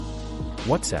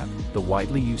WhatsApp, the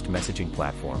widely used messaging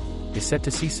platform, is set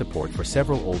to cease support for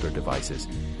several older devices,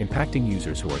 impacting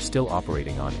users who are still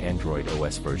operating on Android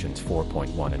OS versions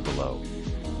 4.1 and below.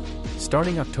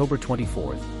 Starting October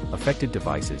 24th, affected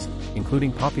devices,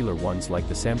 including popular ones like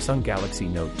the Samsung Galaxy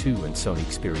Note 2 and Sony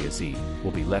Xperia Z,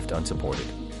 will be left unsupported.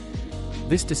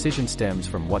 This decision stems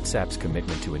from WhatsApp's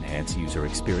commitment to enhance user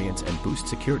experience and boost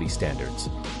security standards.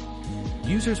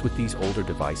 Users with these older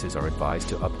devices are advised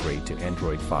to upgrade to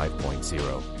Android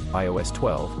 5.0, iOS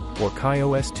 12, or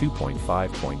KaiOS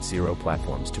 2.5.0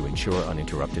 platforms to ensure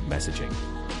uninterrupted messaging.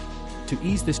 To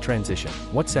ease this transition,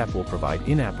 WhatsApp will provide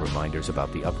in-app reminders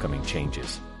about the upcoming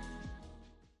changes.